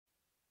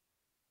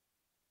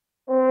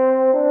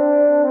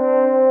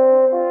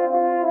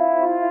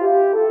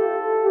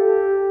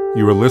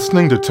You are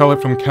listening to Tell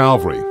It from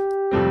Calvary,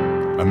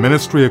 a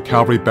ministry of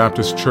Calvary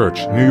Baptist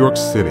Church, New York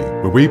City,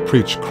 where we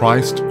preach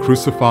Christ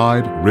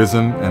crucified,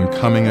 risen, and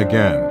coming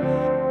again.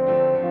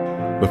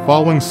 The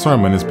following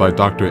sermon is by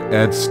Dr.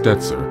 Ed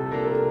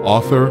Stetzer,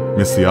 author,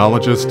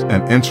 missiologist,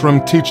 and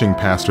interim teaching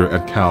pastor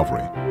at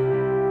Calvary.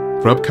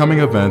 For upcoming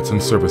events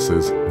and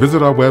services,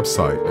 visit our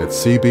website at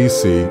cbcnyc.org.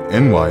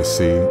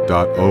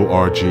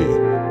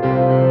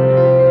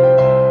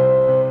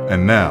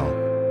 And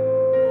now,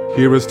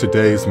 here is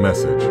today's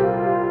message.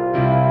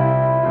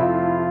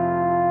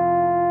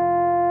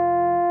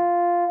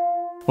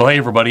 Well, hey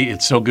everybody,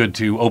 it's so good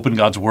to open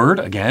God's Word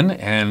again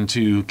and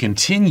to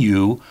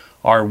continue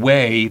our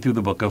way through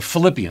the book of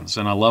Philippians.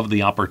 And I love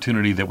the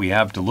opportunity that we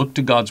have to look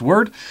to God's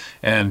Word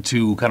and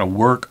to kind of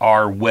work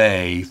our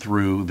way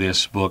through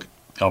this book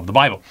of the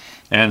Bible.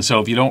 And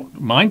so if you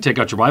don't mind, take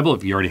out your Bible.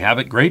 If you already have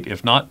it, great.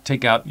 If not,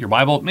 take out your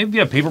Bible. Maybe if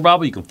you have a paper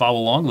Bible, you can follow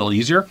along a little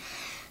easier.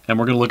 And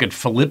we're going to look at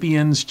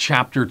Philippians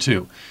chapter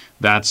 2.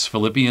 That's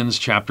Philippians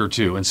chapter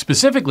 2. And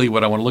specifically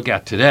what I want to look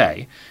at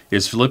today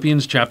is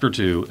Philippians chapter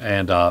 2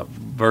 and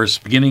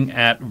beginning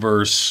at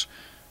verse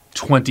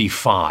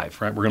 25,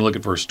 right? We're going to look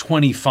at verse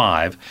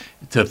 25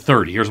 to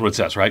 30. Here's what it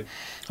says, right?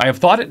 I have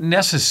thought it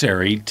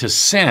necessary to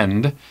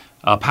send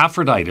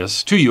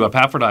Epaphroditus to you,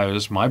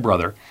 Epaphroditus, my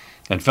brother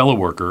and fellow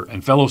worker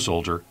and fellow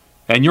soldier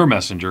and your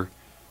messenger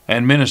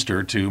and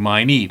minister to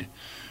my need.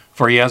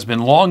 For he has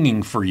been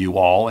longing for you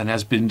all and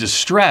has been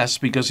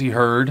distressed because you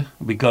heard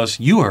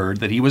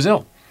that he was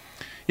ill.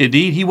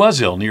 Indeed, he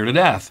was ill, near to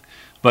death,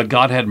 but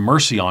God had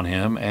mercy on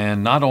him,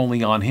 and not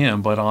only on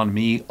him, but on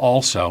me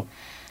also,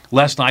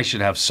 lest I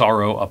should have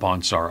sorrow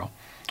upon sorrow.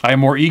 I am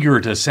more eager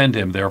to send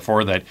him,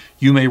 therefore, that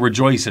you may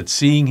rejoice at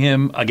seeing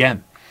him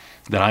again,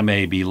 that I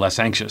may be less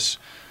anxious.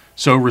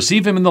 So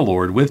receive him in the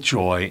Lord with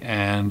joy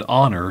and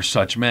honor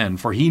such men,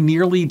 for he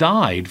nearly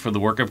died for the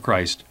work of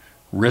Christ,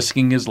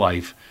 risking his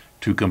life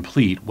to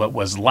complete what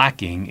was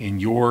lacking in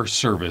your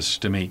service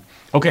to me.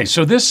 Okay,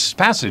 so this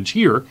passage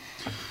here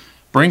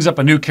brings up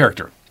a new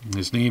character.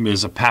 His name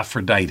is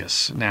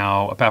Epaphroditus.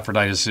 Now,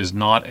 Epaphroditus is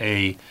not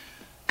a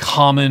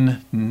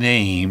common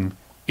name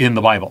in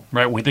the Bible,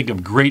 right? When we think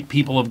of great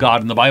people of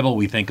God in the Bible,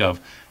 we think of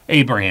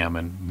Abraham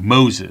and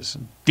Moses,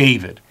 and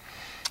David.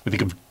 We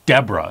think of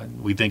Deborah,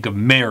 we think of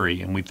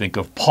Mary, and we think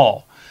of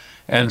Paul.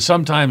 And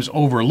sometimes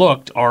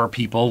overlooked are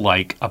people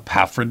like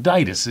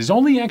Epaphroditus. He's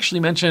only actually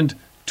mentioned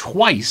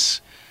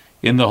twice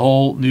in the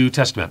whole New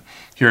Testament,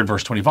 here in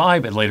verse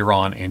 25 and later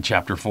on in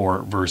chapter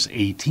 4, verse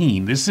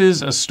 18. This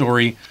is a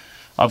story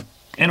of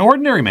an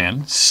ordinary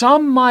man.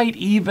 Some might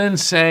even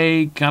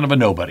say kind of a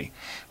nobody.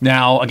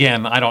 Now,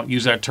 again, I don't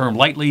use that term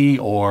lightly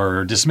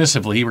or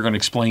dismissively. We're going to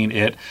explain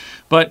it.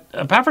 But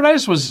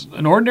Epaphroditus was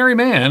an ordinary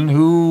man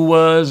who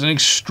was an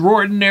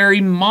extraordinary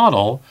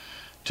model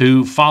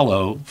to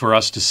follow for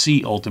us to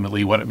see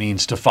ultimately what it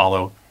means to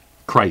follow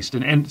Christ.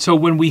 And so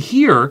when we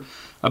hear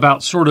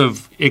about sort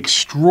of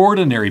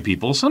extraordinary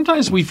people,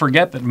 sometimes we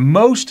forget that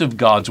most of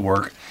God's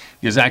work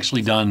is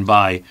actually done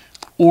by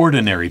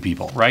ordinary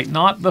people, right?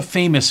 Not the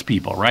famous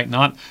people, right?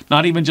 Not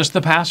even just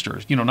the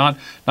pastors. You know, not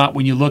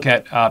when you look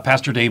at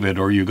Pastor David,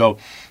 or you go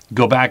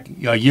back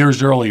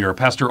years earlier,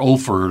 Pastor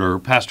Olford or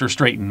Pastor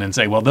Straighton, and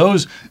say, well,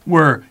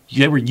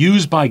 they were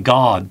used by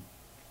God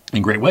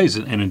in great ways,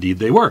 and indeed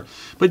they were.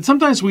 But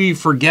sometimes we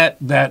forget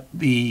that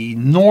the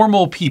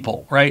normal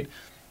people, right,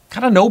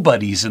 kind of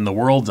nobodies in the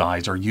world's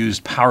eyes, are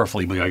used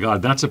powerfully by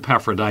God. That's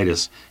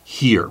Epaphroditus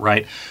here,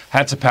 right?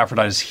 That's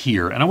Epaphroditus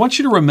here. And I want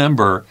you to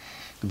remember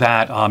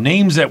that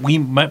names that we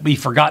might be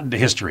forgotten to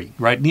history,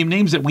 right?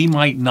 Names that we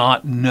might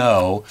not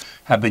know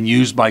have been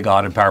used by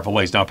God in powerful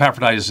ways. Now,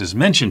 Epaphroditus is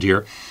mentioned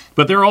here,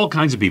 but there are all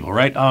kinds of people,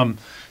 right?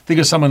 Think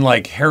of someone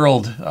like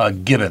Harold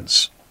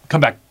Gibbons.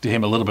 Come back to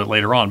him a little bit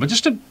later on, but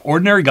just an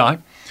ordinary guy,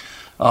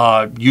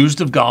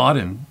 used of God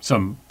in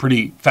some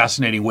pretty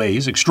fascinating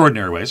ways,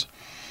 extraordinary ways.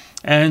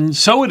 And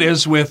so it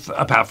is with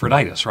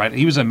Epaphroditus, right?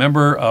 He was a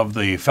member of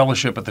the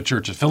fellowship at the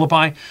church at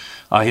Philippi.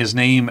 His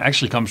name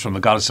actually comes from the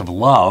goddess of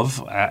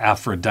love,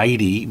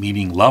 Aphrodite,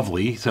 meaning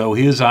lovely. So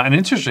his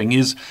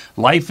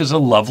life is a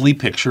lovely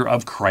picture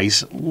of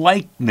Christ's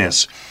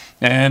likeness.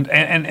 And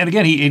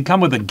again, he'd come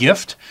with a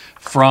gift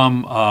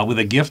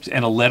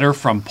and a letter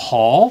from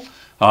Paul,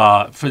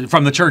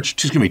 from the church,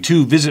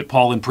 to visit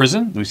Paul in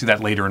prison. We see that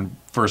later in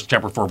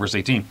chapter 4, verse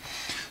 18.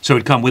 So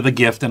he'd come with a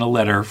gift and a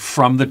letter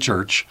from the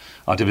church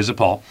to visit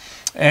Paul.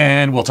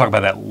 And we'll talk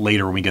about that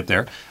later when we get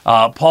there.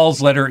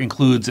 Paul's letter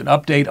includes an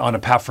update on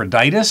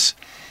Epaphroditus,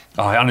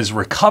 on his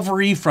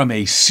recovery from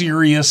a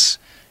serious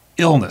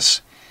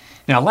illness.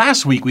 Now,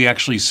 last week we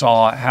actually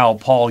saw how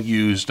Paul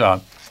used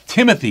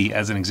Timothy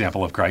as an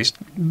example of Christ.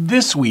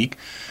 This week,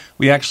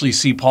 we actually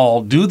see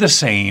Paul do the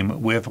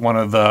same with one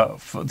of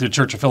the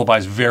Church of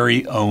Philippi's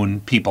very own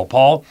people.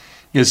 Paul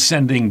is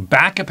sending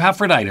back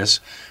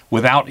Epaphroditus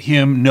without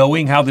him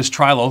knowing how this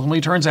trial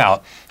ultimately turns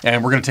out.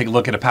 And we're going to take a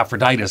look at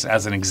Epaphroditus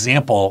as an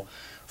example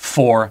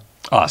for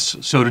us.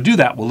 So to do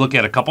that, we'll look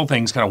at a couple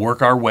things, kind of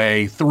work our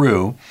way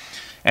through.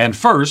 And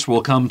first,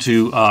 we'll come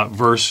to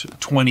verse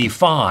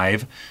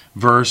 25.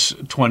 Verse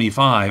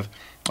 25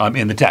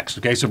 in the text.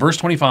 Okay, so verse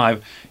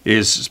 25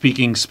 is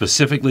speaking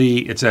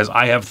specifically. It says,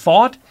 I have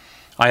thought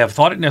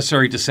it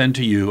necessary to send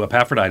to you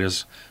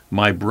Epaphroditus,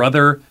 my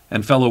brother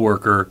and fellow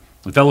worker,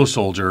 and fellow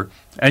soldier,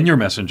 and your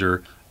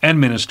messenger and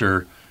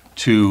minister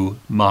to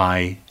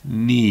my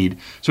need.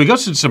 So he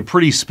goes into some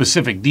pretty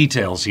specific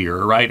details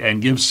here, right,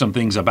 and gives some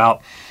things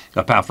about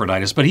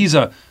Epaphroditus, but he's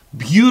a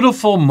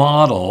beautiful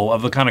model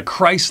of the kind of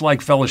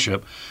Christ-like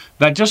fellowship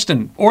that just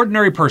an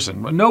ordinary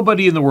person,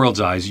 nobody in the world's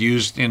eyes,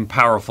 used in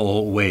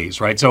powerful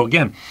ways, right? So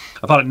again,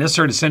 I thought it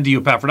necessary to send to you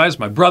Epaphroditus,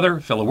 my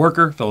brother, fellow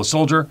worker, fellow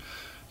soldier,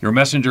 your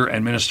messenger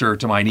and minister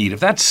to my need. If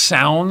that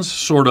sounds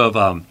sort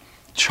of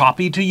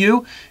choppy to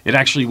you, it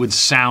actually would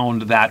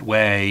sound that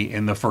way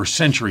in the first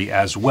century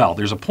as well.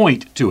 There's a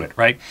point to it,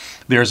 right?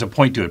 There's a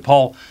point to it.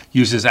 Paul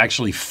uses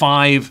actually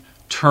 5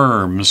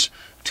 terms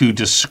to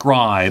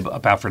describe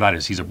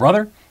Epaphroditus. He's a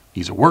brother,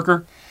 he's a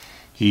worker,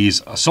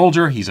 he's a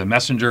soldier, he's a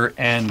messenger,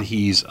 and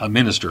he's a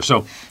minister.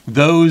 So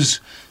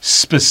those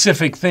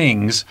specific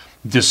things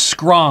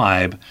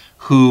describe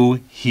who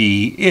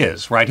he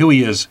is, right? Who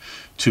he is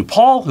to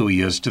Paul, who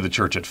he is to the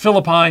church at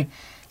Philippi,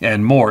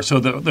 and more. So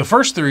the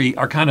first 3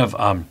 are kind of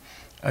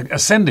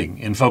ascending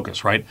in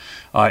focus, right?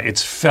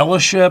 It's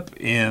fellowship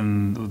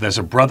there's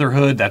a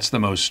brotherhood, that's the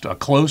most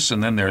close,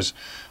 and then there's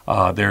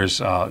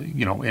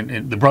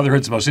the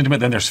brotherhood's the most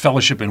intimate, then there's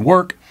fellowship in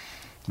work,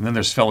 and then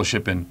there's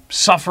fellowship in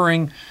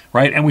suffering,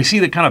 right? And we see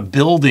that kind of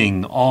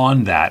building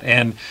on that.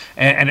 And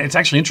it's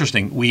actually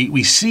interesting.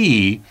 We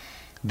see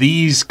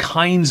these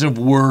kinds of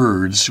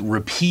words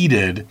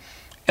repeated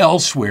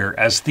elsewhere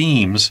as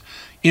themes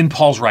in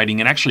Paul's writing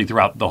and actually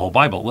throughout the whole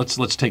Bible. Let's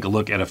take a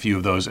look at a few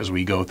of those as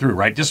we go through,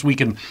 right? Just we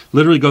can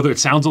literally go through. It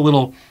sounds a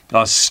little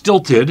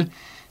stilted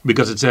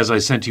because it says, I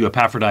sent to you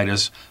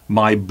Epaphroditus,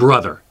 my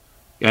brother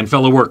and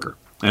fellow worker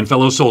and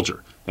fellow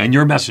soldier and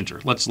your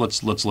messenger. Let's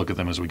look at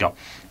them as we go.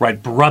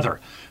 Right, brother.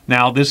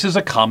 Now, this is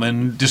a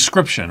common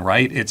description,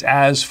 right? It's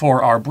as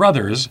for our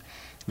brothers,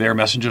 they're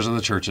messengers of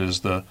the churches,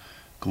 the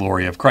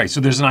glory of Christ.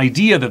 So there's an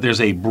idea that there's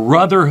a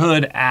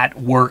brotherhood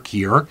at work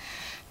here,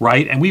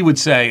 right? And we would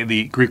say,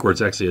 the Greek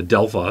word's actually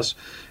adelphos,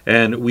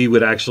 and we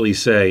would actually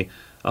say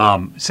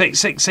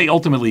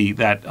ultimately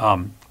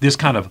that this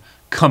kind of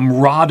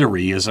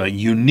camaraderie is a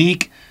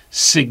unique,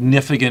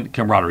 significant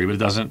camaraderie, but it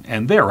doesn't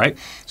end there, right?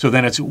 So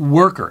then it's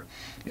worker.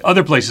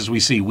 Other places we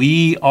see,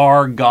 we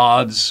are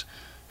God's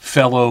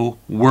fellow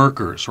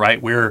workers,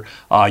 right?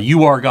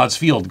 You are God's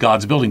field,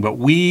 God's building, but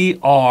we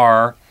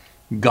are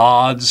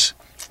God's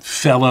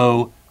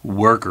fellow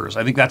workers.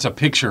 I think that's a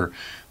picture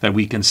that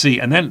we can see.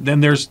 And then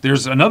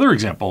there's another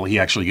example he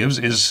actually gives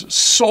is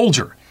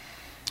soldier.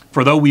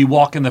 For though we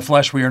walk in the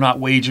flesh, we are not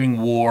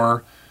waging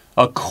war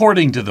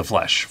according to the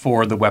flesh.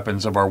 For the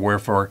weapons of our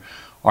warfare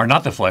are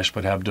not the flesh,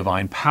 but have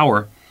divine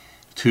power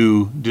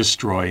to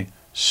destroy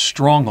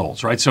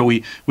strongholds, right? So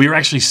we are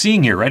actually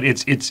seeing here, right?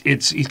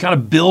 He's kind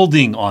of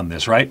building on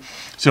this, right?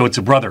 So it's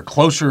a brother,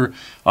 closer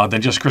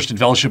than just Christian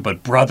fellowship,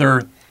 but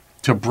brother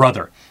to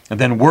brother. And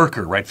then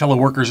worker, right? Fellow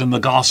workers in the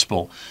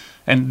gospel.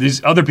 And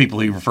these other people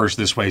he refers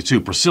to this way too,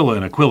 Priscilla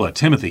and Aquila,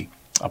 Timothy,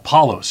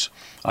 Apollos,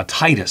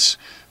 Titus,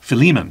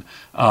 Philemon,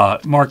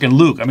 Mark and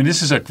Luke. I mean,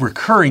 this is a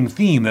recurring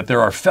theme that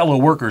there are fellow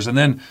workers. And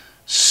then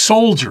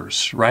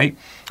soldiers, right?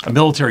 A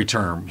military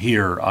term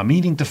here,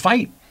 meaning to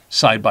fight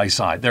side by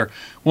side. They're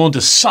willing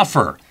to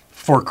suffer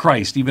for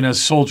Christ, even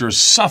as soldiers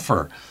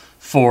suffer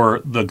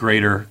for the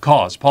greater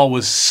cause. Paul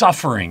was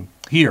suffering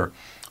here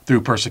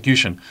through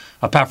persecution.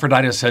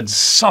 Epaphroditus had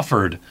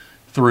suffered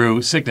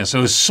through sickness.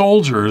 So as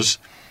soldiers,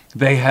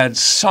 they had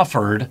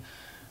suffered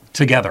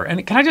together.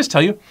 And can I just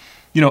tell you,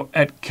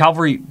 at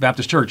Calvary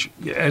Baptist Church,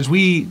 as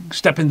we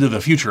step into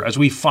the future, as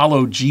we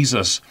follow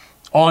Jesus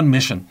on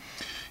mission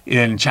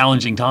in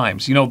challenging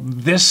times,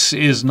 this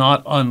is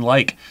not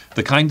unlike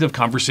the kind of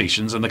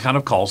conversations and the kind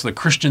of calls that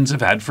Christians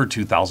have had for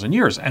 2,000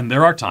 years. And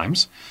there are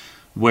times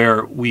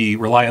where we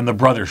rely on the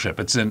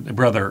brothership. It's in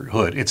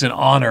brotherhood. It's an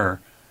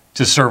honor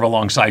to serve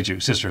alongside you,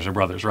 sisters and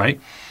brothers,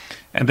 right?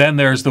 And then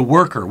there's the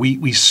worker.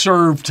 We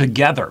serve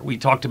together. We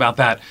talked about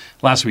that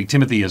last week.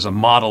 Timothy is a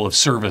model of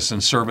service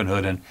and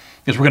servanthood. And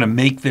because we're going to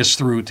make this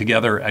through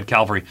together at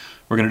Calvary,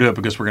 we're going to do it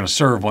because we're going to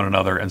serve one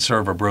another and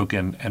serve a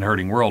broken and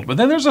hurting world. But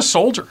then there's a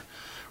soldier,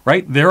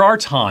 right? There are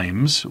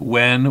times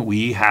when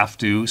we have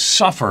to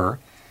suffer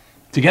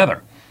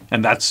together.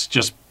 And that's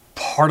just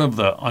part of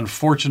the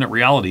unfortunate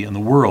reality in the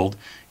world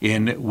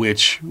in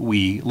which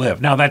we live.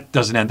 Now, that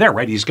doesn't end there,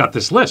 right? He's got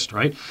this list,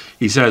 right?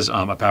 He says,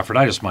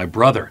 Epaphroditus, my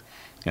brother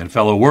and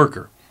fellow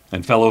worker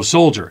and fellow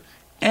soldier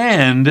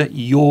and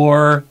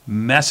your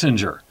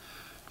messenger.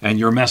 And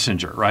your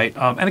messenger, right?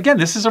 And again,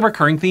 this is a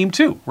recurring theme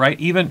too, right?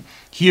 Even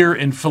here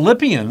in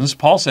Philippians,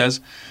 Paul says,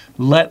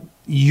 let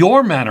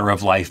your manner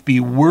of life be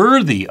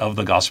worthy of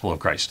the gospel of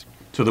Christ,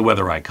 so that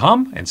whether I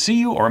come and see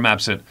you or am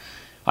absent,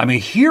 I may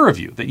hear of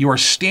you, that you are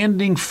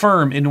standing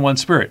firm in one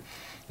spirit,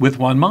 with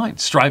one mind,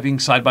 striving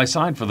side by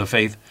side for the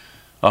faith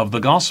of the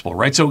gospel,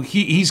 right? So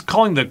he's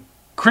calling the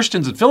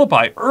Christians at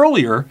Philippi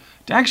earlier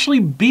to actually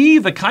be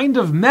the kind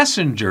of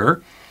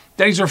messenger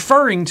that he's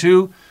referring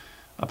to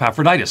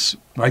Epaphroditus,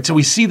 right? So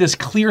we see this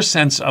clear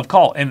sense of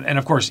call. And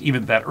of course,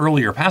 even that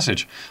earlier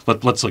passage,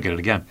 let's look at it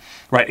again,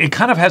 right? It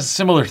kind of has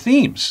similar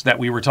themes that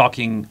we were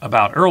talking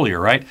about earlier,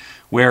 right?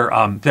 Where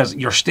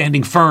you're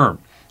standing firm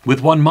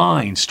with one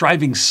mind,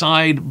 striving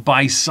side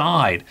by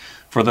side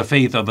for the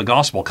faith of the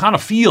gospel. Kind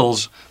of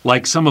feels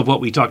like some of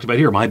what we talked about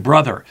here, my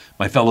brother,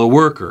 my fellow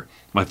worker,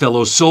 my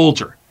fellow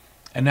soldier,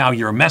 and now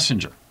you're a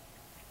messenger,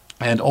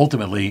 and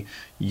ultimately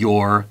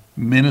your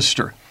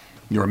minister.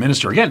 You're a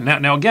minister. Again,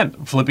 now again,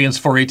 Philippians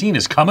 4:18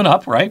 is coming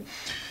up, right?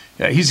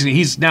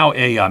 He's now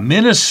a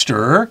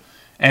minister,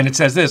 and it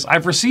says this,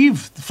 I've received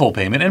full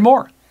payment and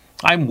more.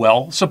 I'm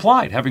well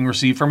supplied, having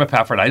received from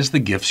Epaphroditus the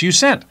gifts you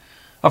sent,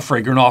 a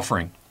fragrant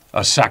offering,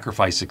 a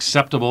sacrifice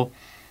acceptable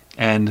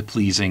and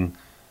pleasing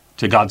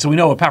to God. So we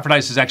know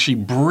Epaphroditus is actually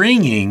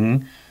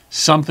bringing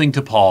something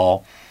to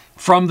Paul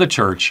from the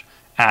church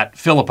at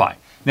Philippi.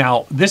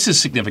 Now, this is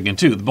significant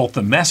too, both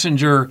the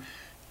messenger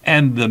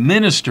and the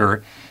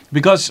minister,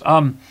 because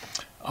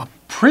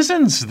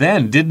prisons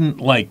then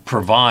didn't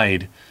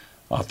provide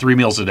 3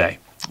 meals a day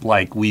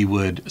like we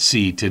would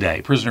see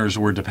today. Prisoners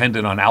were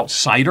dependent on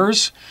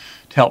outsiders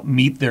to help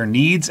meet their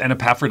needs, and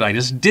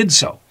Epaphroditus did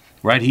so,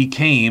 right? He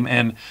came,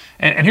 and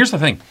here's the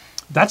thing.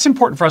 That's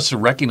important for us to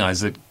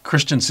recognize that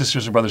Christian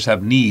sisters and brothers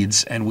have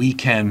needs, and we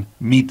can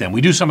meet them. We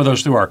do some of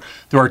those through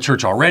our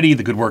church already.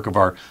 The good work of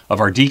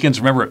our deacons.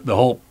 Remember, the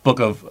whole book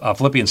of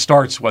Philippians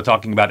starts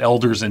talking about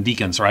elders and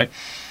deacons, right?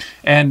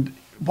 And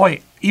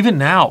boy, even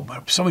now,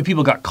 so many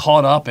people got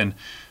caught up in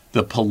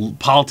the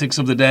politics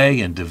of the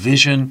day and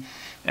division,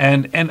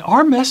 and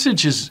our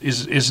message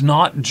is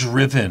not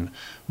driven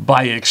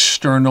by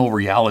external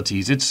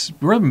realities.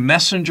 We're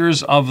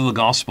messengers of the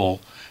gospel,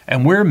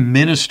 and we're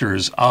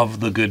ministers of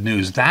the good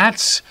news.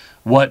 That's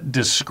what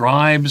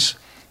describes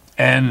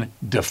and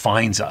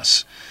defines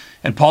us.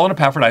 And Paul and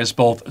Epaphroditus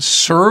both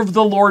serve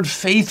the Lord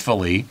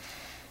faithfully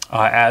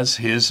as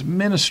his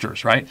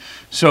ministers, right?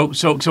 So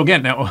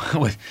again, now,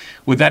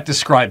 would that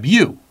describe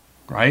you,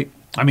 right?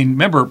 I mean,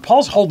 remember,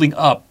 Paul's holding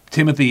up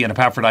Timothy and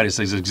Epaphroditus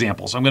as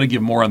examples. I'm going to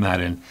give more on that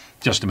in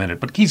just a minute,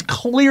 but he's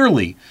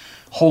clearly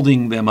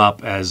holding them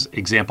up as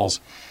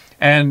examples.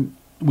 And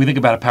we think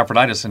about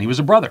Epaphroditus, and he was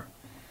a brother.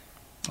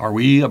 Are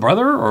we a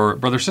brother or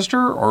brother sister,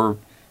 or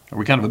are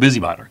we kind of a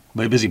busybody?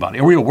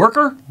 Are we a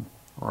worker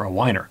or a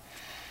whiner?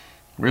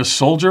 Are we a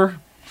soldier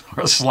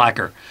or a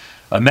slacker?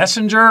 A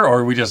messenger, or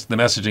are we just the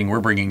messaging we're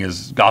bringing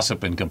is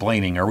gossip and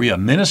complaining? Are we a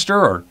minister,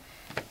 or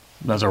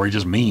are we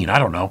just mean? I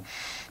don't know.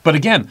 But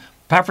again,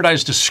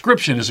 Epaphroditus'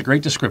 description is a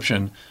great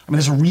description. I mean,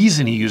 there's a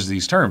reason he uses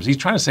these terms. He's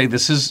trying to say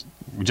this is,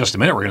 in just a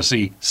minute, we're going to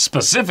see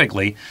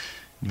specifically,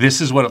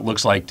 this is what it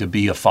looks like to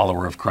be a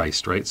follower of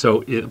Christ, right?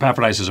 So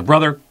Epaphroditus is a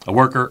brother, a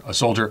worker, a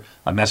soldier,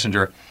 a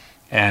messenger,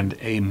 and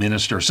a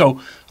minister. So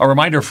a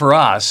reminder for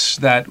us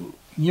that,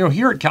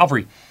 here at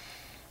Calvary,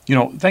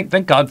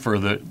 thank God for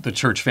the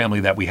church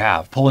family that we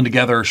have, pulling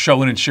together,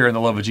 showing and sharing the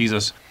love of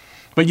Jesus.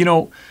 But,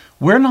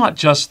 we're not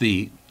just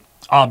the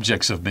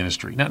objects of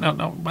ministry.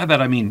 Now, by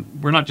that I mean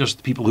we're not just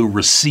the people who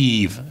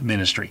receive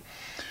ministry,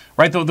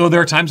 right? Though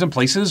there are times and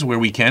places where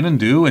we can and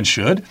do and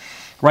should,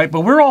 right?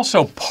 But we're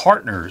also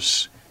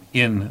partners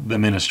in the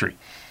ministry.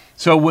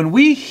 So when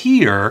we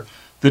hear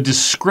the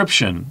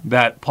description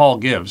that Paul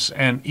gives,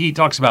 and he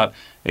talks about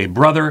a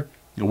brother,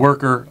 a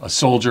worker, a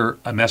soldier,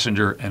 a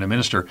messenger, and a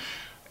minister,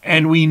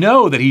 and we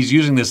know that he's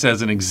using this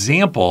as an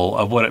example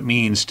of what it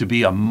means to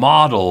be a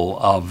model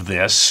of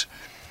this,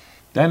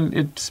 then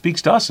it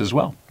speaks to us as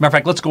well. Matter of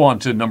fact, let's go on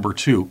to number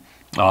 2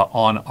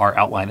 on our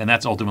outline, and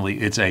that's ultimately,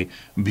 it's a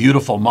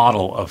beautiful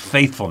model of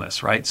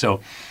faithfulness, right? So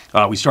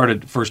we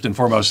started first and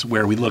foremost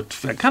where we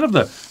looked at kind of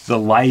the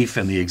life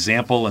and the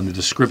example and the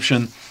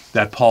description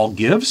that Paul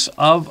gives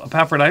of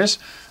Epaphroditus,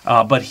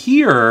 but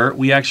here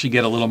we actually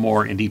get a little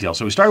more in detail.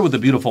 So we started with the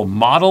beautiful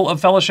model of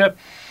fellowship,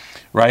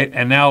 right?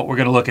 And now we're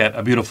going to look at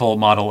a beautiful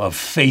model of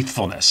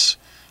faithfulness,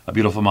 and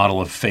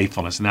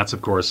that's,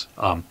 of course,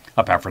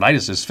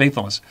 Epaphroditus'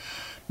 faithfulness.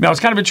 Now, it's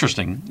kind of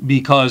interesting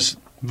because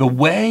the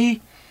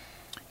way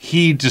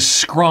he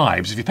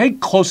describes, if you pay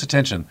close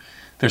attention,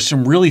 there's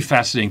some really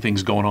fascinating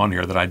things going on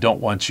here that I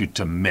don't want you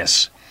to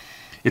miss.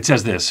 It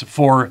says this,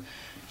 for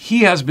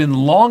he has been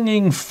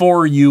longing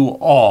for you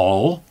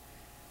all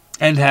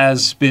and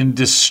has been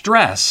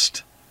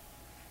distressed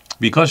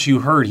because you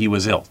heard he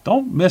was ill.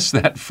 Don't miss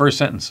that first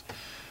sentence.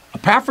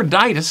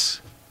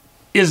 Epaphroditus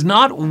is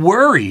not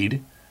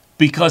worried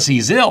because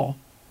he's ill.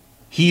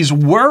 He's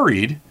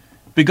worried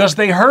because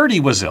they heard he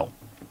was ill,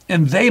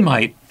 and they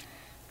might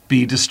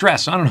be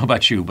distressed. I don't know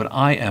about you, but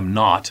I am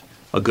not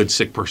a good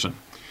sick person.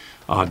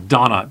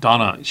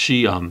 Donna,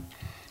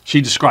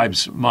 she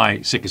describes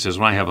my sickness as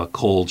when I have a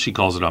cold, she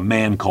calls it a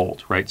man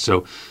cold, right?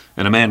 So,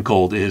 and a man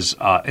cold is,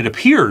 it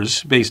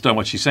appears, based on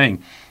what she's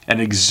saying, an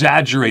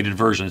exaggerated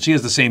version. She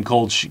has the same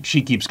cold,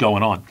 she keeps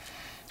going on.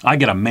 I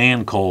get a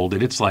man cold,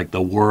 and it's like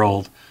the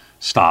world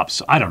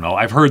stops. I don't know.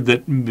 I've heard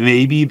that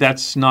maybe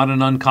that's not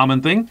an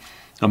uncommon thing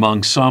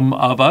among some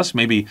of us.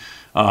 Maybe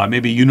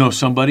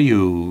somebody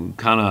who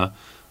kind of,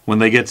 when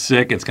they get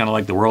sick, it's kind of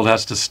like the world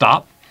has to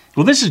stop.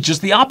 Well, this is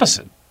just the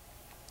opposite.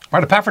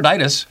 Right?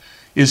 Epaphroditus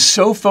is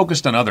so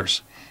focused on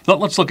others.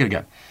 Let's look at it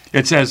again.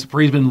 It says, for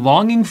he's been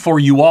longing for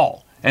you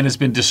all and has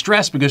been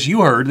distressed because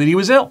you heard that he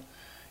was ill.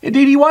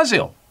 Indeed, he was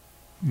ill,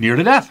 near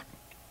to death.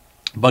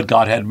 But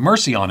God had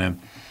mercy on him,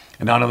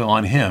 and not only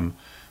on him,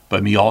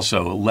 but me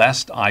also,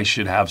 lest I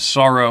should have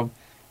sorrow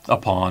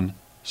upon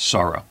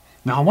sorrow.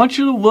 Now, I want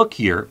you to look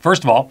here.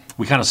 First of all,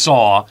 we kind of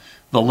saw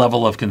the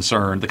level of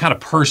concern, the kind of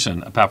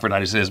person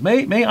Epaphroditus is.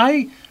 May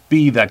I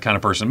be that kind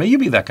of person? May you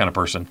be that kind of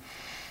person?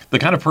 The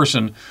kind of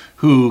person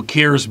who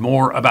cares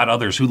more about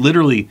others, who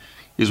literally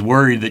is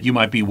worried that you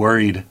might be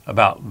worried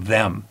about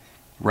them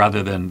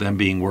rather than them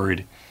being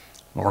worried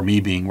or me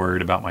being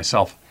worried about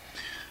myself.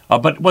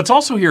 But what's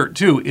also here,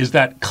 too, is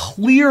that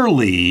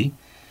clearly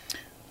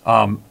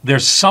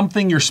there's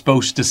something you're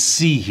supposed to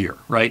see here,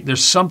 right?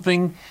 There's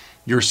something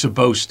you're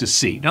supposed to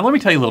see. Now, let me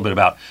tell you a little bit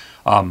about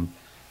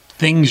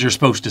things you're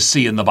supposed to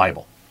see in the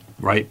Bible,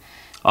 right?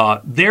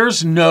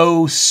 There's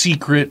no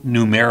secret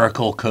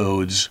numerical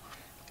codes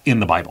in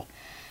the Bible.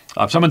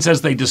 If someone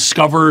says they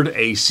discovered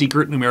a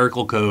secret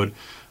numerical code,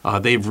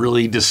 they've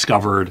really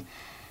discovered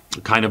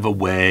kind of a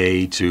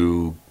way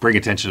to bring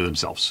attention to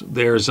themselves.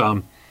 There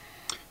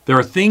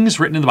are things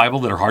written in the Bible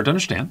that are hard to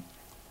understand,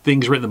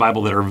 things written in the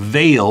Bible that are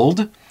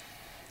veiled,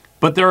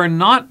 but there are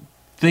not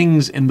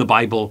things in the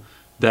Bible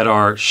that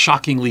are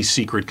shockingly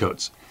secret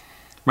codes.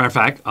 Matter of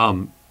fact,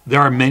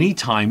 there are many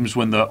times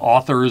when the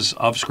authors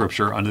of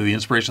Scripture, under the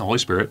inspiration of the Holy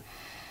Spirit,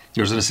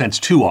 there's in a sense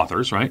two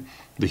authors, right?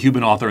 The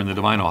human author and the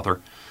divine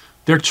author.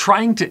 They're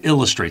trying to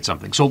illustrate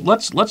something. So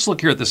let's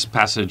look here at this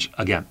passage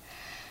again.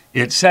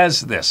 It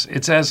says this.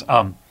 It says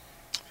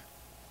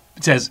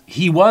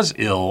he was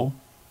ill,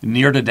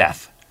 near to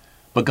death,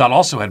 but God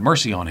also had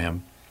mercy on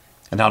him,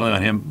 and not only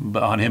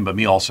on him, but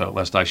me also,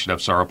 lest I should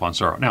have sorrow upon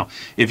sorrow. Now,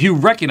 if you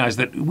recognize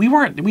that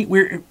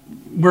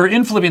we're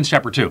in Philippians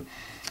chapter 2,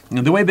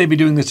 and the way they'd be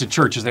doing this at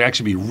church is they'd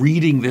actually be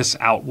reading this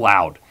out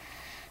loud,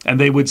 and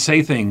they would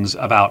say things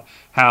about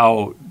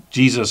how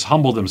Jesus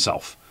humbled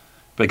himself,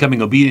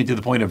 becoming obedient to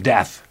the point of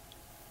death,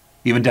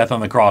 even death on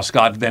the cross.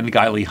 God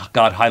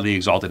highly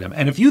exalted him.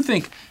 And if you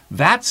think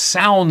that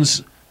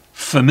sounds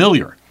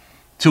familiar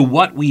to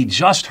what we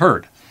just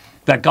heard,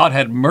 that God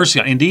had mercy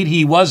on, indeed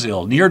he was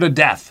ill, near to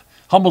death,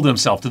 humbled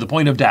himself to the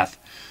point of death,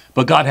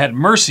 but God had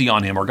mercy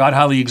on him, or God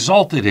highly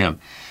exalted him.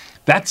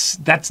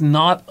 That's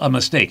not a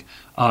mistake.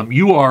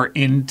 You are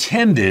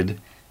intended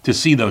to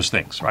see those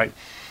things, right?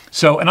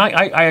 So, and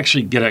I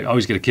actually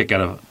always get a kick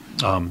out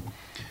of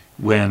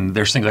when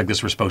there's things like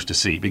this we're supposed to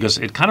see, because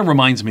it kind of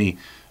reminds me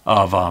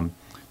of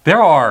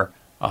there are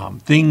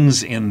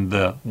things in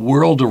the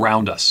world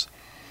around us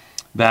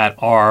that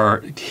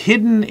are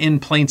hidden in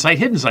plain sight.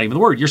 Hidden is not even the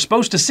word. You're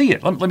supposed to see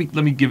it. Let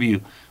me give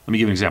you an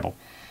example.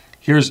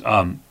 Here's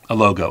a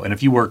logo, and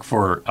if you work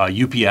for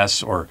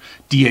UPS or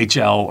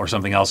DHL or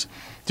something else,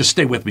 just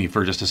stay with me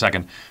for just a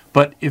second.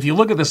 But if you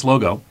look at this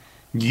logo,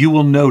 you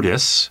will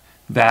notice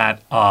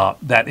that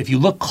if you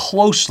look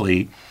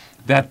closely,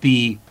 that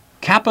the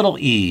capital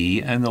E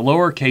and the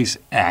lowercase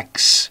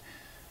x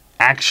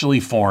actually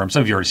form,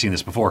 some of you have already seen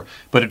this before,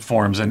 but it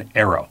forms an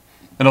arrow.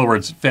 In other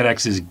words,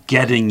 FedEx is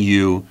getting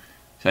you,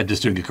 I'm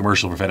just doing a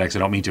commercial for FedEx, I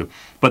don't mean to,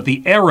 but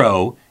the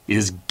arrow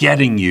is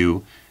getting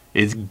you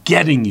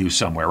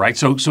somewhere, right?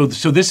 So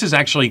this is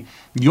actually,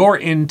 you're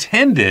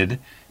intended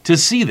to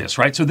see this,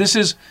 right? So this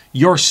is,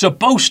 you're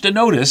supposed to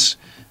notice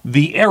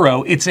the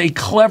arrow. It's a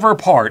clever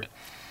part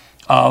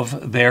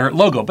of their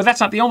logo, but that's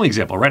not the only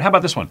example, right? How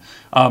about this one?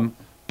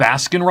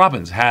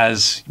 Baskin-Robbins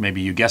has, maybe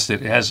you guessed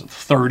it, it has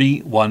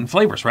 31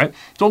 flavors, right?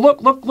 So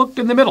look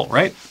in the middle,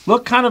 right?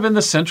 Look kind of in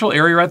the central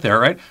area right there,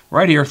 right?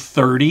 Right here,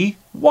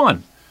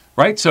 31,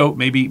 right? So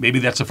maybe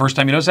that's the first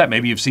time you notice that.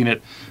 Maybe you've seen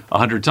it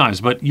 100 times,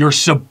 but you're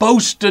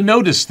supposed to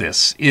notice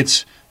this.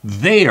 It's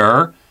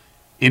there,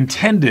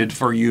 intended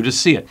for you to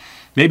see it.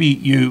 Maybe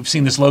you've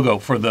seen this logo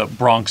for the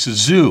Bronx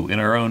Zoo in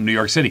our own New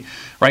York City,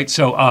 right?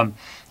 So, and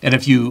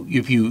if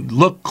you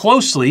look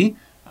closely,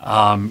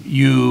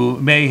 you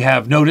may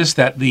have noticed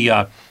that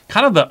the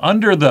kind of the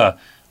under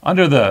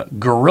the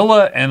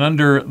gorilla and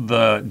under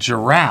the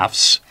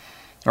giraffes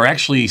are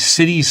actually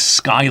city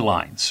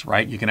skylines,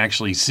 right? You can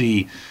actually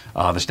see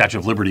the Statue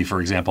of Liberty, for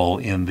example,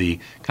 in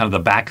the kind of the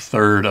back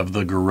third of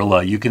the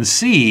gorilla. You can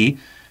see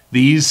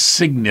these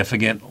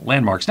significant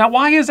landmarks. Now,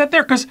 why is that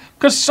there? Because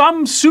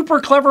some super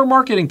clever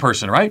marketing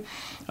person, right?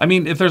 I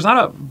mean, if there's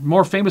not a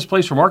more famous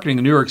place for marketing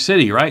in New York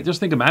City, right?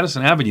 Just think of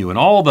Madison Avenue and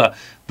all the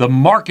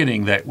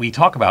marketing that we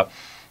talk about.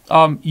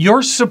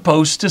 You're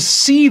supposed to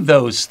see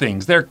those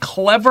things. They're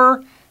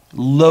clever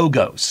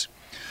logos.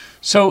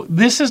 So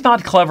this is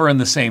not clever in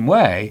the same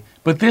way,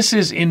 but this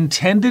is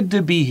intended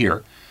to be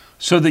here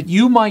so that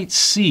you might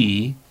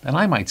see, and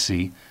I might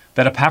see,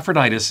 that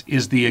Epaphroditus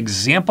is the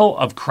example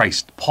of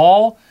Christ.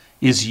 Paul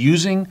is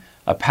using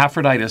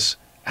Epaphroditus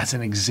as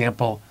an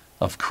example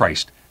of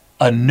Christ.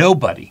 A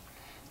nobody,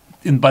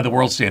 by the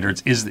world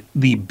standards, is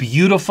the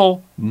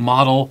beautiful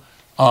model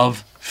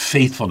of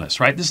faithfulness,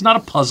 right? This is not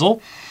a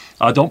puzzle.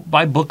 Don't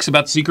buy books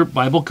about secret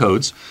Bible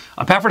codes.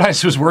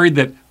 Epaphroditus was worried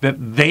that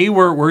they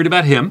were worried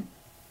about him,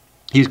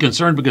 He's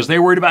concerned because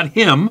they're worried about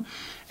him.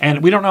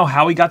 And we don't know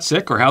how he got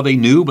sick or how they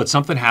knew, but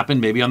something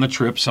happened maybe on the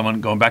trip, someone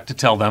going back to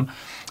tell them.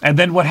 And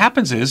then what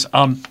happens is,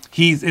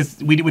 we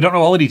don't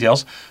know all the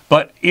details,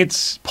 but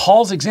it's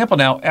Paul's example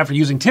now. After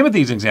using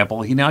Timothy's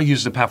example, he now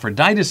uses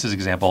Epaphroditus'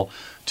 example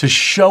to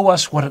show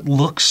us what it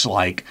looks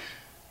like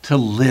to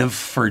live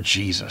for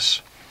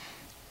Jesus.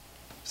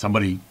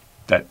 Somebody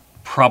that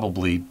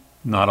probably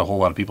not a whole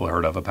lot of people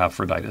heard of,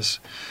 Epaphroditus.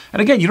 And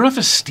again, you don't have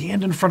to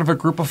stand in front of a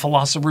group of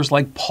philosophers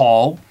like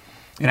Paul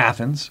in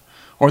Athens,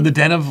 or in the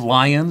den of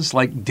lions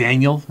like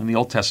Daniel in the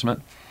Old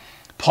Testament.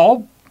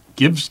 Paul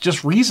gives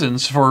just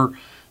reasons for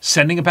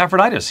sending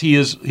Epaphroditus. He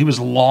was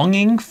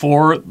longing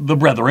for the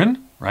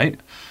brethren, right?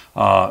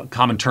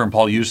 Common term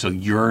Paul used, so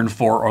yearn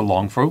for or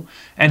long for,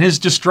 and his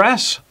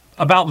distress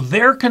about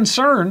their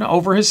concern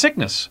over his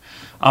sickness.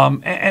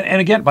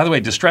 And again, by the way,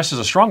 distress is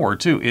a strong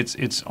word too.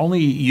 It's only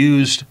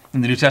used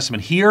in the New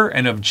Testament here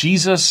and of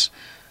Jesus'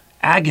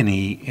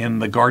 agony in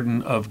the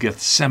Garden of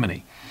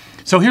Gethsemane.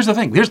 So here's the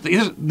thing. Here's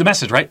the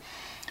message, right?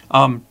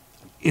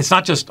 It's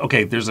not just,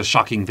 okay, there's a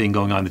shocking thing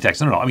going on in the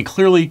text. No. I mean,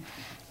 clearly,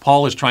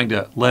 Paul is trying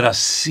to let us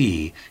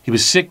see he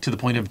was sick to the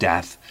point of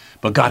death,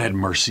 but God had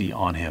mercy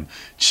on him.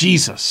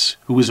 Jesus,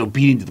 who was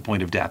obedient to the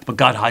point of death, but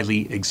God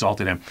highly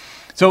exalted him.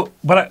 So,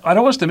 but I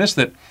don't want us to miss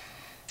that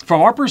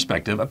from our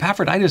perspective,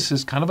 Epaphroditus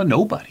is kind of a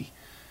nobody.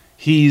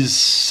 He's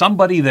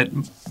somebody that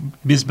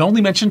is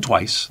only mentioned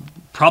twice,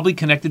 probably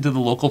connected to the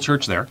local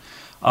church there,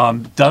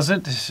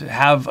 doesn't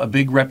have a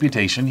big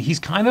reputation. He's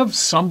kind of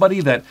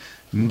somebody that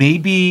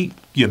maybe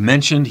you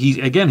mentioned.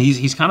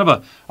 He's kind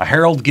of a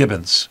Harold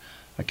Gibbons,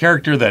 a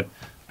character that,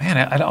 man,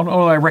 I don't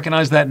know if I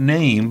recognize that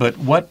name, but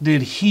what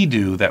did he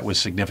do that was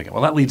significant?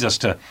 Well, that leads us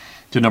to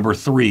number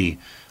 3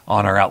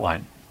 on our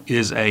outline,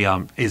 is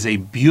a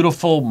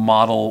beautiful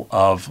model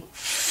of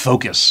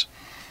focus.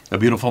 A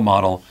beautiful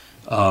model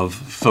of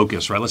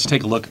focus, right? Let's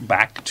take a look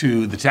back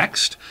to the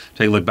text.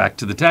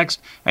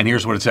 And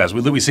here's what it says.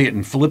 We see it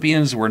in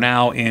Philippians. We're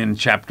now in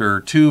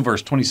chapter 2,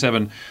 verse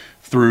 27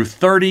 through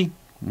 30.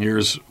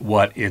 Here's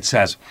what it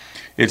says.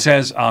 It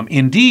says,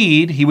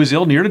 indeed, he was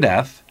ill near to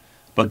death,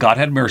 but God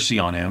had mercy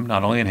on him,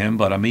 not only on him,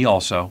 but on me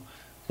also,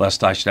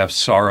 lest I should have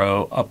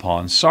sorrow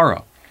upon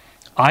sorrow.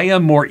 I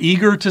am more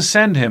eager to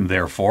send him,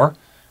 therefore,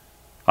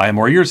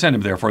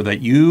 that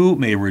you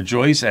may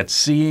rejoice at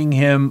seeing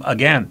him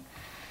again,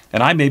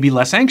 and I may be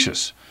less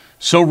anxious.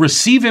 So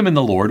receive him in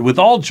the Lord with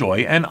all joy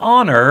and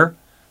honor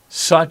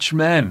such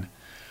men.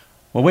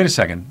 Well, wait a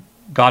second.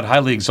 God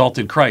highly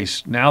exalted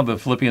Christ. Now the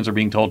Philippians are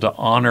being told to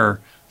honor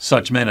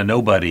such men, a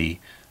nobody,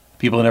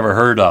 people never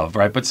heard of,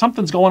 right? But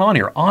something's going on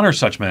here. Honor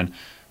such men,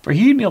 for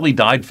he nearly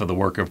died for the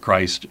work of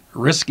Christ,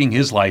 risking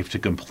his life to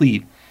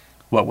complete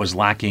what was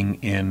lacking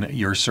in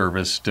your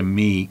service to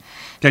me.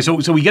 Okay,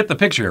 so we get the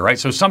picture here, right?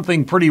 So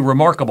something pretty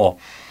remarkable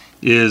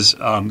is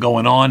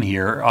going on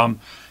here.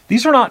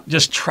 These are not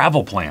just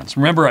travel plans.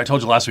 Remember, I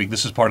told you last week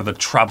this is part of the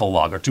travel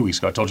log, or 2 weeks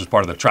ago I told you it's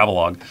part of the travel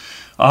log.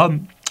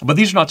 But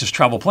these are not just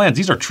travel plans.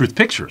 These are truth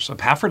pictures.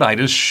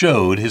 Epaphroditus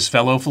showed his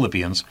fellow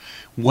Philippians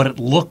what it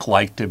looked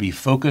like to be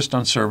focused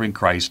on serving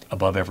Christ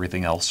above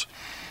everything else.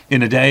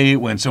 In a day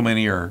when so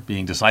many are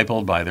being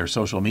discipled by their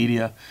social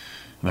media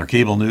and their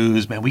cable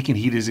news, man, we can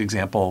heed his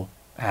example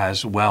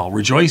as well.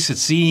 Rejoice at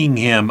seeing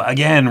him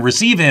again.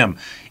 Receive him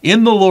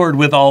in the Lord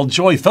with all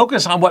joy.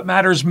 Focus on what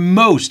matters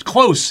most,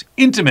 close,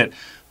 intimate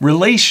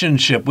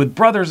relationship with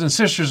brothers and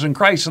sisters in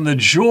Christ and the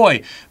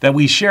joy that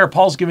we share.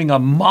 Paul's giving a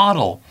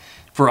model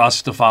for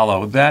us to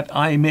follow, that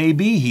I may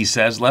be, he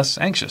says, less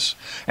anxious.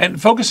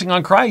 And focusing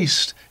on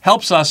Christ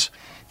helps us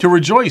to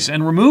rejoice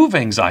and remove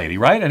anxiety,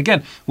 right? And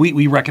again,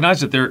 we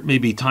recognize that there may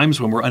be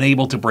times when we're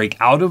unable to break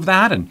out of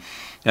that,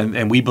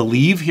 and we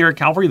believe here at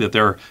Calvary that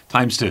there are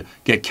times to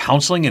get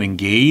counseling and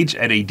engage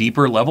at a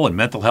deeper level, and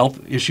mental health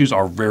issues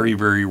are very,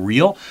 very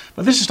real.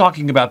 But this is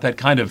talking about that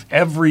kind of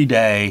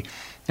everyday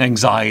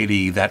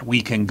anxiety that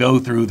we can go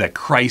through, that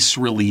Christ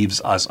relieves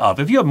us of.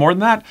 If you have more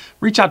than that,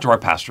 reach out to our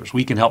pastors.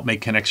 We can help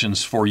make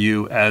connections for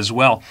you as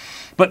well.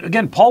 But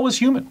again, Paul was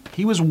human.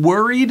 He was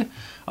worried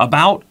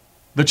about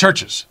the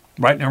churches,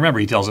 right? Now remember,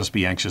 he tells us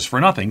be anxious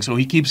for nothing, so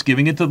he keeps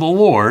giving it to the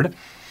Lord,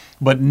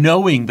 but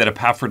knowing that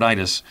faithful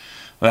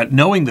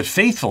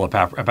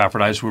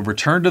Epaphroditus would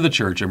return to the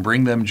church and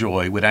bring them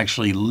joy would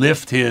actually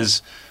lift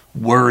his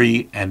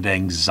worry and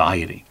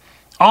anxiety.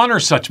 Honor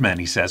such men,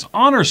 he says.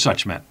 Honor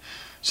such men.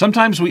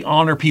 Sometimes we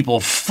honor people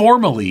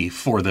formally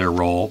for their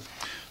role,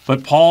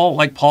 but Paul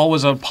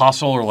was an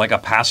apostle or like a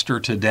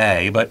pastor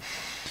today, but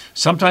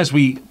sometimes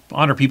we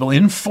honor people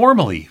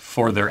informally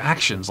for their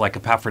actions, like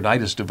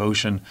Epaphroditus'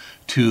 devotion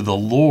to the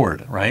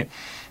Lord, right?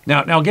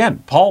 Now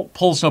again, Paul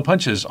pulls no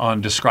punches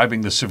on describing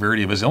the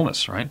severity of his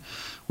illness, right?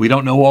 We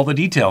don't know all the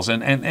details.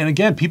 And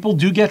again, people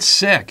do get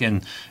sick.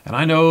 And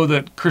I know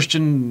that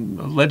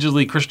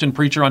allegedly Christian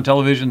preacher on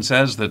television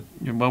says that,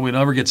 well, we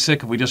never get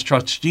sick if we just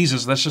trust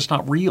Jesus. That's just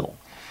not real.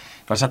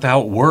 That's not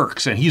how it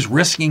works. And he's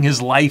risking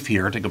his life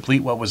here to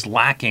complete what was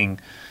lacking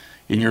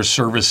in your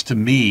service to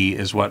me,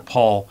 is what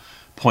Paul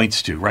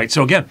points to, right?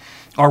 So again,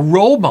 our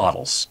role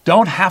models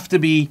don't have to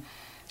be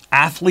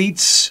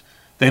athletes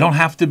They don't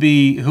have to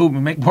be who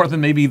make more than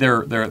maybe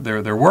their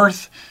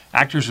worth.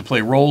 Actors who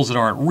play roles that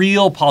aren't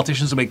real.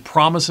 Politicians who make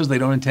promises they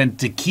don't intend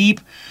to keep.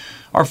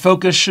 Our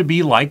focus should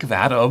be like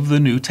that of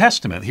the New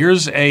Testament.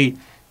 Here's a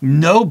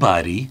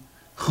nobody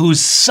who's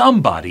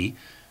somebody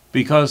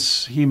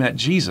because he met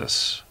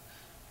Jesus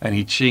and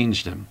he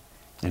changed him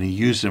and he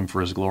used him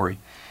for his glory.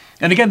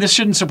 And again, this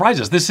shouldn't surprise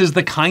us. This is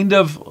the kind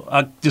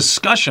of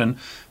discussion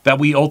that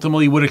we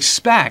ultimately would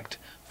expect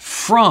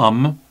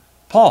from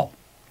Paul,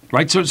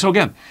 right? So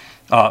again,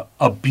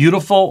 a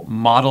beautiful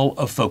model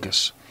of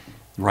focus,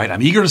 right?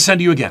 I'm eager to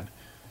send you again.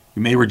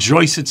 You may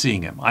rejoice at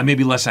seeing him. I may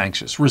be less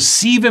anxious.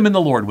 Receive him in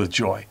the Lord with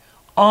joy.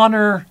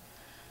 Honor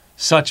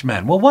such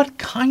men. Well, what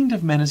kind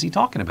of men is he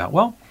talking about?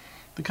 Well,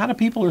 the kind of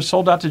people who are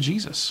sold out to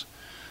Jesus.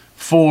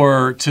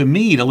 For to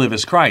me, to live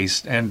is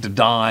Christ, and to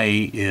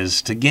die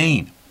is to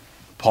gain,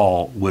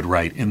 Paul would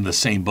write in the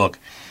same book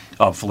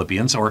of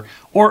Philippians.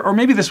 Or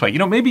maybe this way,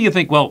 maybe you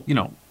think, well,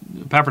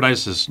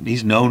 Epaphroditus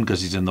he's known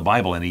because he's in the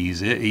Bible, and he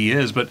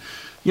is, but,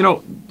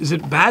 is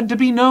it bad to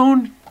be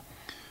known?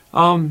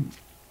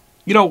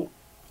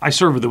 I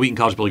serve at the Wheaton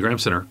College Billy Graham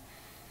Center,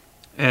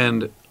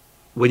 and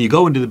when you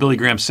go into the Billy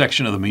Graham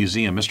section of the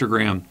museum, Mr.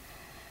 Graham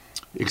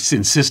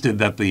insisted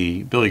that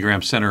the Billy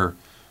Graham Center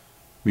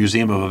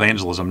Museum of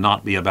Evangelism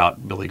not be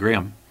about Billy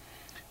Graham.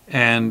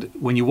 And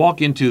when you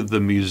walk into the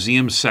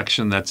museum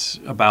section that's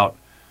about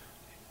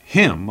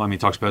him, he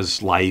talks about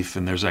his life,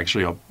 and there's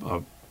actually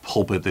a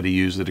pulpit that he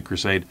used at a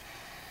crusade.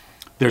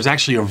 There's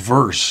actually a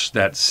verse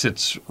that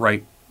sits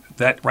right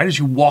as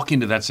you walk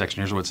into that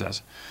section. Here's what it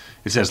says.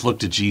 It says, "Look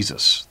to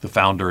Jesus, the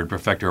founder and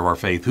perfecter of our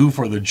faith, who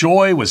for the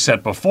joy was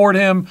set before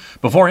him,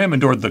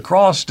 endured the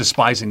cross,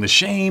 despising the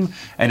shame,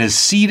 and is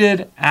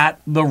seated at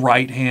the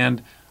right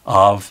hand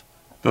of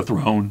the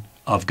throne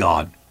of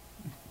God."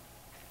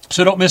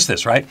 So don't miss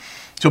this, right?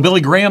 So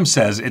Billy Graham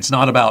says it's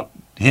not about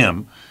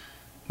him.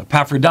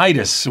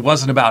 Epaphroditus, it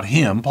wasn't about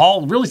him.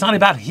 Paul, really it's not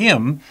about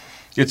him.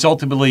 It's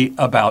ultimately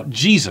about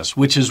Jesus,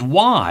 which is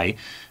why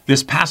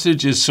this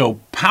passage is so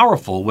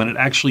powerful when it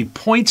actually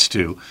points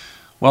to,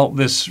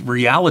 this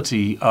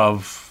reality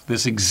of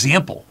this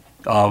example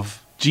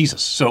of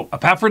Jesus. So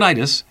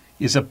Epaphroditus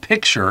is a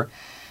picture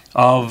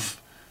of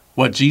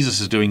what Jesus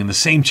is doing in the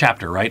same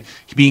chapter, right?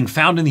 Being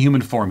found in the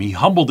human form, he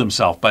humbled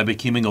himself by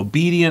becoming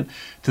obedient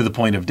to the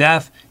point of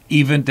death,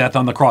 even death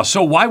on the cross.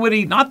 So why would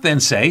he not then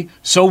say,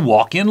 so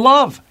walk in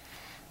love?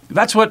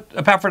 That's what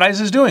Epaphroditus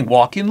is doing.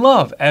 Walk in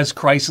love as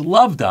Christ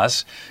loved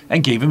us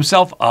and gave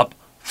himself up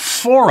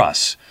for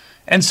us.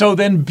 And so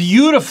then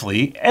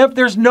beautifully, if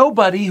there's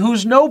nobody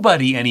who's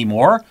nobody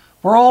anymore,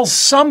 we're all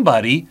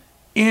somebody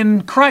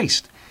in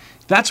Christ.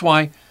 That's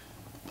why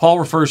Paul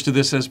refers to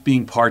this as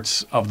being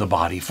parts of the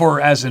body. For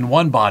as in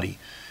one body,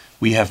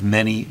 we have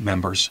many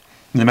members.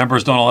 And the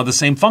members don't all have the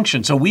same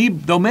function. So we,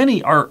 though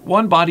many, are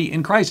one body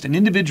in Christ and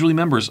individually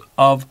members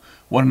of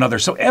one another.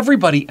 So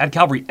everybody at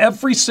Calvary,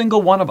 every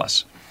single one of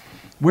us,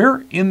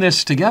 we're in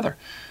this together.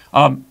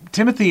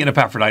 Timothy and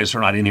Epaphroditus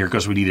are not in here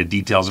because we needed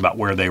details about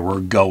where they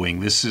were going.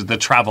 This is the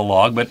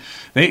travelogue, but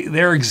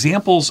they're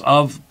examples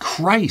of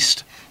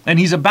Christ. And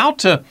he's about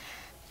to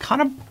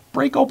kind of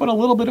break open a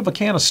little bit of a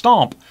can of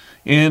stomp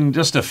in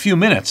just a few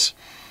minutes,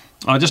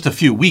 just a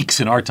few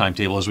weeks in our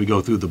timetable as we go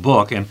through the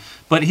book.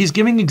 But he's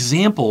giving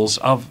examples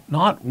of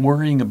not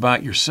worrying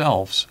about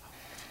yourselves,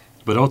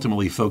 but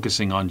ultimately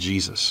focusing on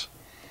Jesus.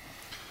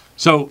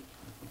 So,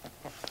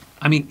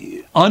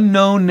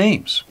 unknown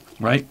names,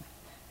 right?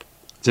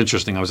 It's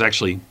interesting. I was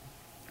actually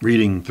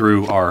reading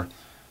through our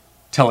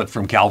Tell It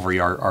From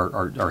Calvary,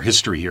 our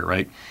history here,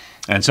 right?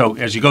 And so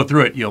as you go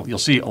through it, you'll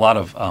see a lot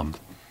of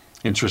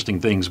interesting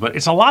things, but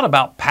it's a lot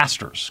about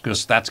pastors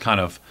because that's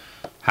kind of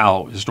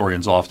how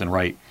historians often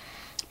write.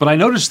 But I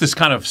noticed this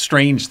kind of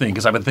strange thing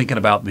because I've been thinking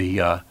about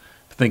the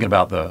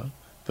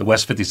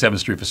West 57th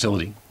Street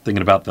facility,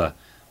 thinking about the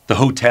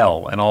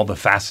hotel and all the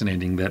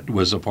fascinating that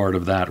was a part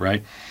of that,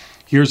 right?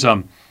 Here's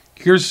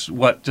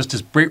what just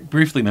as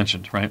briefly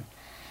mentioned, right?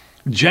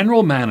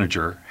 General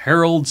Manager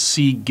Harold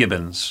C.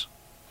 Gibbons.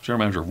 General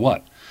Manager of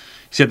what?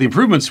 He said the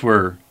improvements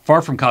were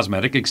far from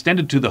cosmetic,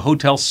 extended to the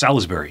Hotel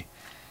Salisbury,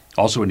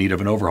 also in need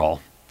of an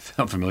overhaul.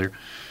 Sound familiar?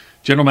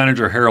 General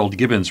Manager Harold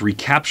Gibbons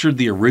recaptured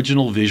the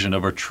original vision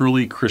of a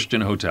truly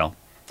Christian hotel,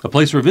 a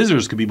place where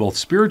visitors could be both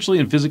spiritually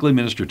and physically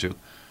ministered to.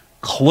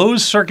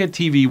 Closed-circuit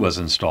TV was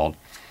installed,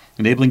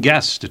 enabling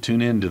guests to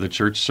tune in to the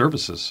church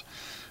services.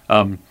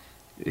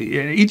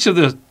 Each of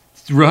the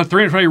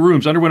 320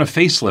 rooms underwent a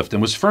facelift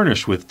and was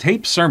furnished with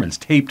taped sermons,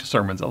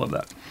 I love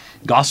that,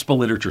 gospel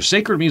literature,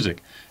 sacred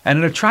music, and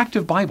an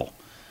attractive Bible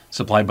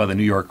supplied by the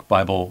New York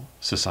Bible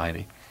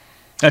Society.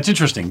 That's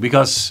interesting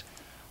because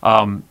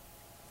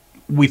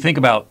we think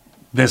about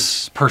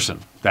this person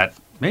that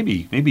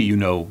maybe you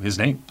know his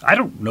name. I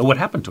don't know what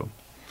happened to him.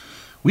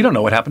 We don't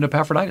know what happened to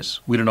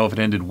Epaphroditus. We don't know if it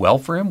ended well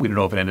for him. We don't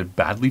know if it ended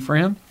badly for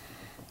him.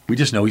 We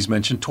just know he's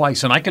mentioned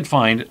twice. And I could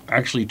find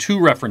actually 2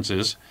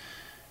 references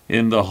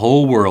in the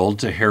whole world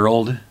to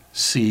Harold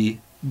C.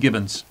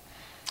 Gibbons.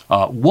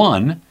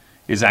 One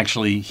is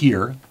actually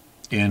here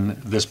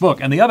in this book,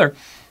 and the other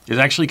is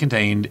actually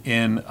contained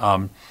in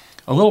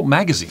a a little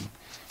magazine.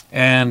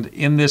 And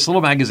in this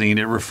little magazine,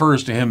 it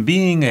refers to him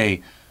being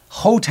a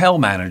hotel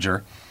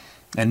manager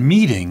and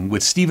meeting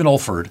with Stephen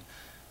Olford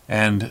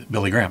and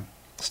Billy Graham.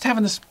 Just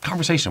having this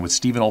conversation with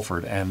Stephen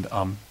Olford and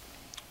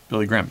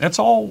Billy Graham. That's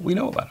all we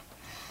know about him.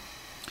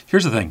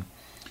 Here's the thing.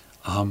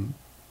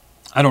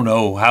 I don't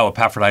know how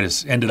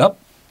Epaphroditus ended up.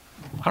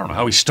 I don't know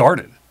how he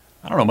started.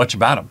 I don't know much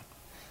about him.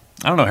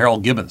 I don't know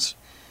Harold Gibbons.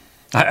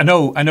 I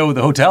know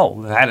the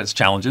hotel had its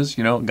challenges.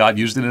 You know, God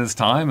used it in its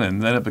time,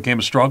 and then it became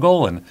a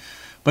struggle.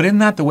 But isn't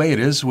that the way it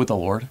is with the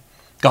Lord?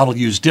 God will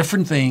use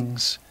different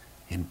things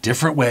in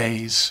different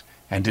ways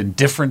and in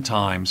different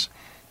times.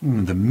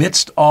 In the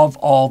midst of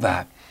all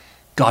that,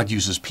 God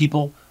uses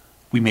people.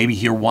 We maybe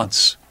hear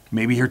once,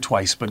 maybe hear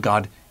twice, but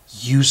God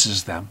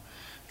uses them.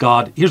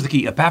 God, here's the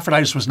key.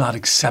 Epaphroditus was not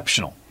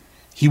exceptional.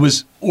 He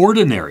was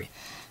ordinary.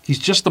 He's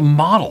just a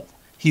model.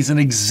 He's an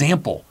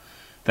example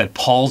that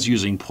Paul's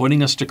using,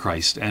 pointing us to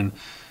Christ. And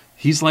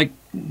he's like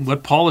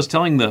what Paul is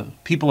telling the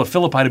people of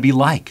Philippi to be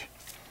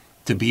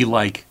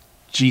like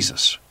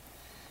Jesus.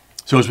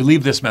 So as we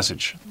leave this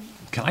message,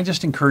 can I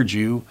just encourage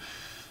you,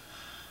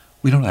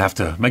 we don't have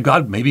to,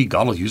 maybe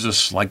God will use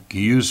us like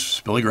he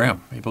used Billy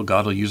Graham. Maybe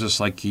God will use us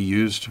like he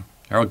used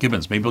Harold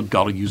Gibbons. Maybe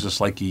God will use us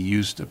like he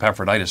used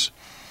Epaphroditus.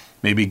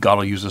 Maybe God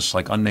will use us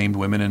like unnamed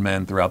women and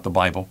men throughout the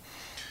Bible.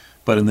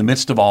 But in the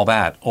midst of all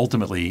that,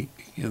 ultimately,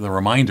 the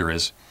reminder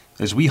is,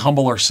 as we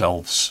humble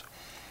ourselves,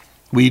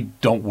 we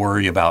don't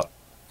worry about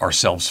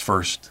ourselves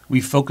first. We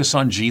focus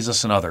on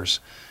Jesus and others.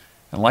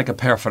 And like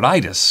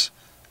Epaphroditus,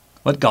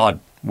 let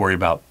God worry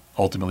about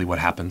ultimately what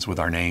happens with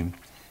our name,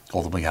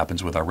 ultimately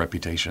happens with our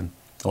reputation,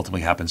 ultimately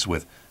happens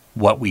with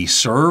what we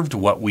served,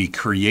 what we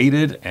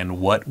created, and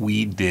what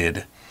we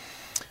did.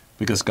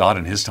 Because God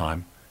in his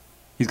time,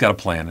 he's got a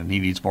plan, and he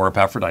needs more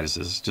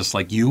Epaphroditus, just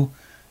like you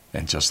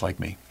and just like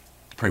me.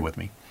 Pray with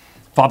me.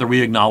 Father,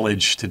 we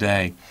acknowledge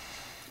today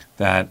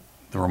that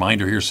the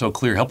reminder here is so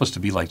clear. Help us to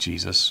be like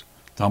Jesus,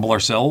 to humble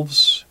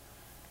ourselves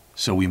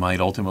so we might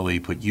ultimately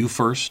put you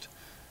first,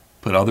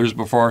 put others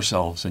before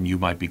ourselves, and you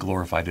might be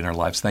glorified in our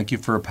lives. Thank you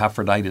for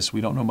Epaphroditus.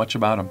 We don't know much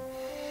about him.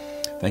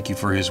 Thank you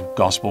for his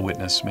gospel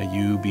witness. May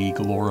you be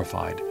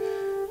glorified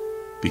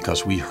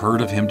because we heard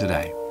of him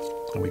today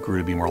and we grew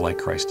to be more like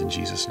Christ in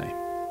Jesus' name.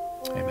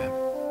 Amen.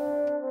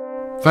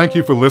 Thank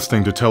you for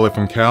listening to Tell It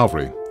From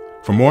Calvary.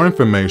 For more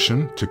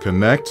information, to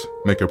connect,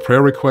 make a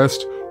prayer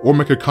request, or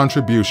make a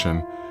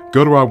contribution,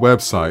 go to our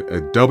website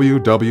at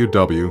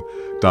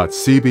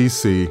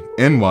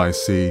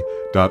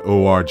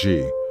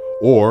www.cbcnyc.org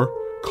or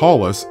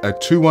call us at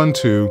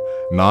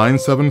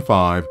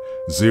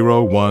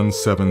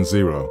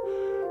 212-975-0170.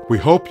 We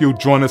hope you'll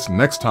join us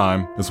next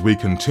time as we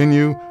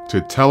continue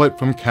to Tell It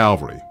From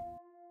Calvary.